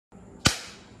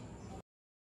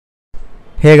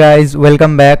Hey guys,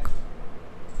 welcome back.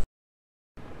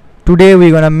 Today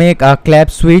we're gonna make a clap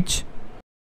switch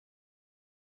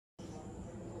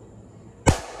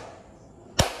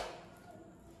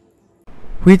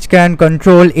which can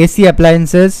control AC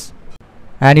appliances,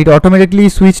 and it automatically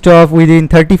switched off within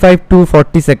 35 to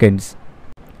 40 seconds.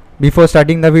 Before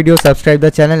starting the video, subscribe the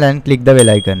channel and click the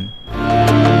bell icon.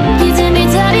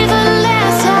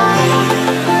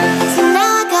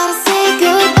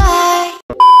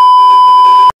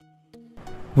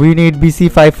 We need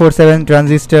BC547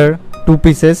 transistor, 2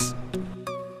 pieces,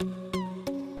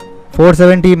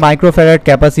 470 microfarad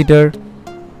capacitor,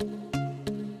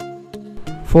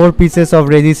 4 pieces of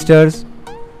resistors,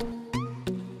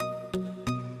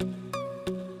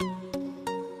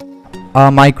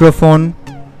 a microphone,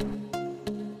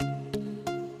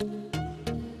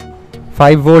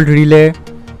 5-volt relay,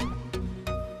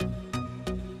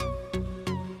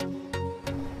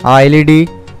 a LED,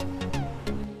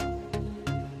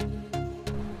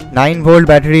 9-volt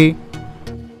battery,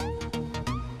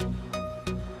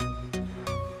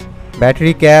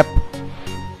 battery cap,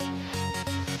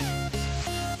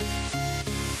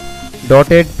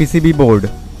 dotted PCB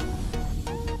board.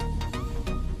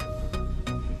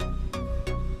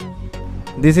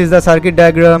 This is the circuit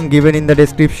diagram given in the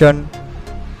description.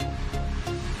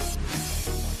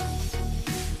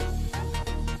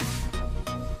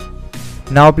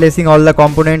 Now placing all the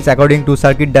components according to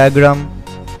circuit diagram.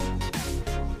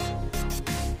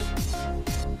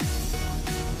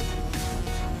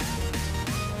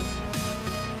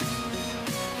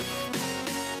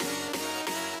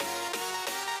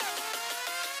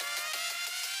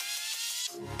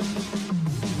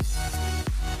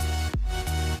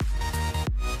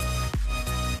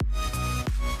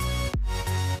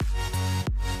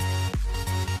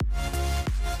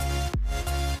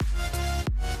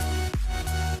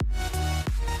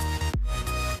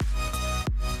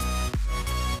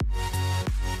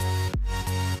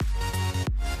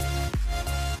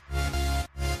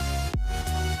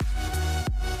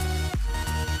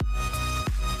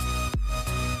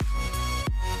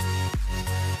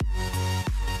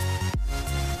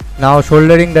 Now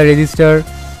soldering the resistor.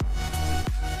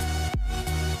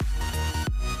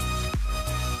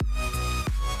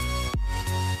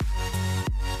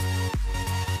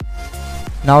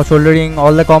 Now soldering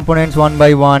all the components one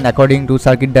by one according to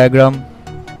circuit diagram.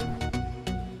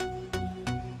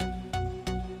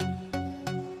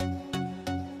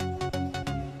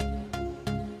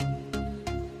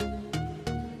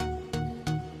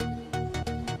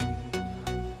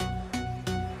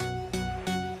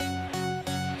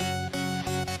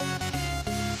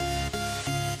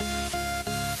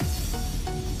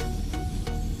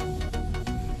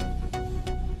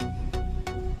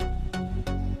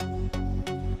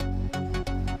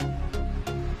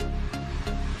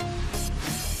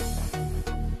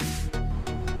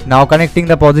 Now connecting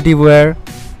the positive wire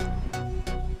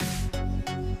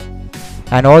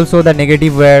and also the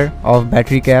negative wire of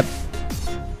battery cap.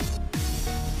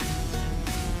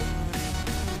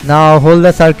 Now whole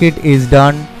the circuit is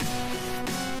done.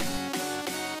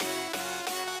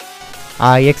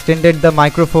 I extended the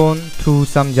microphone through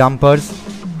some jumpers.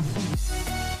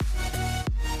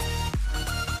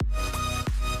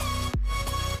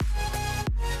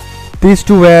 These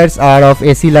two wires are of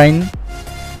AC line.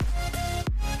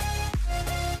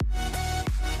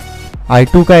 I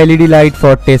took a LED light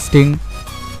for testing.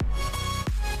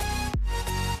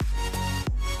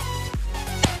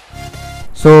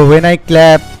 So when I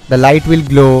clap, the light will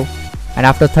glow, and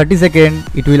after 30 seconds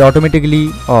it will automatically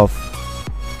off.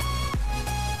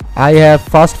 I have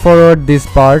fast forward this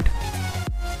part.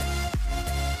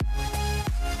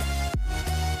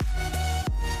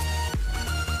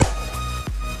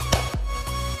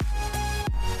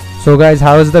 So guys,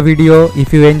 how was the video?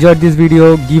 If you enjoyed this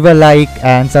video, give a like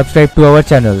and subscribe to our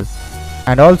channel,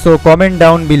 and also comment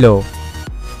down below.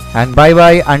 And bye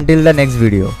bye until the next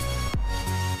video.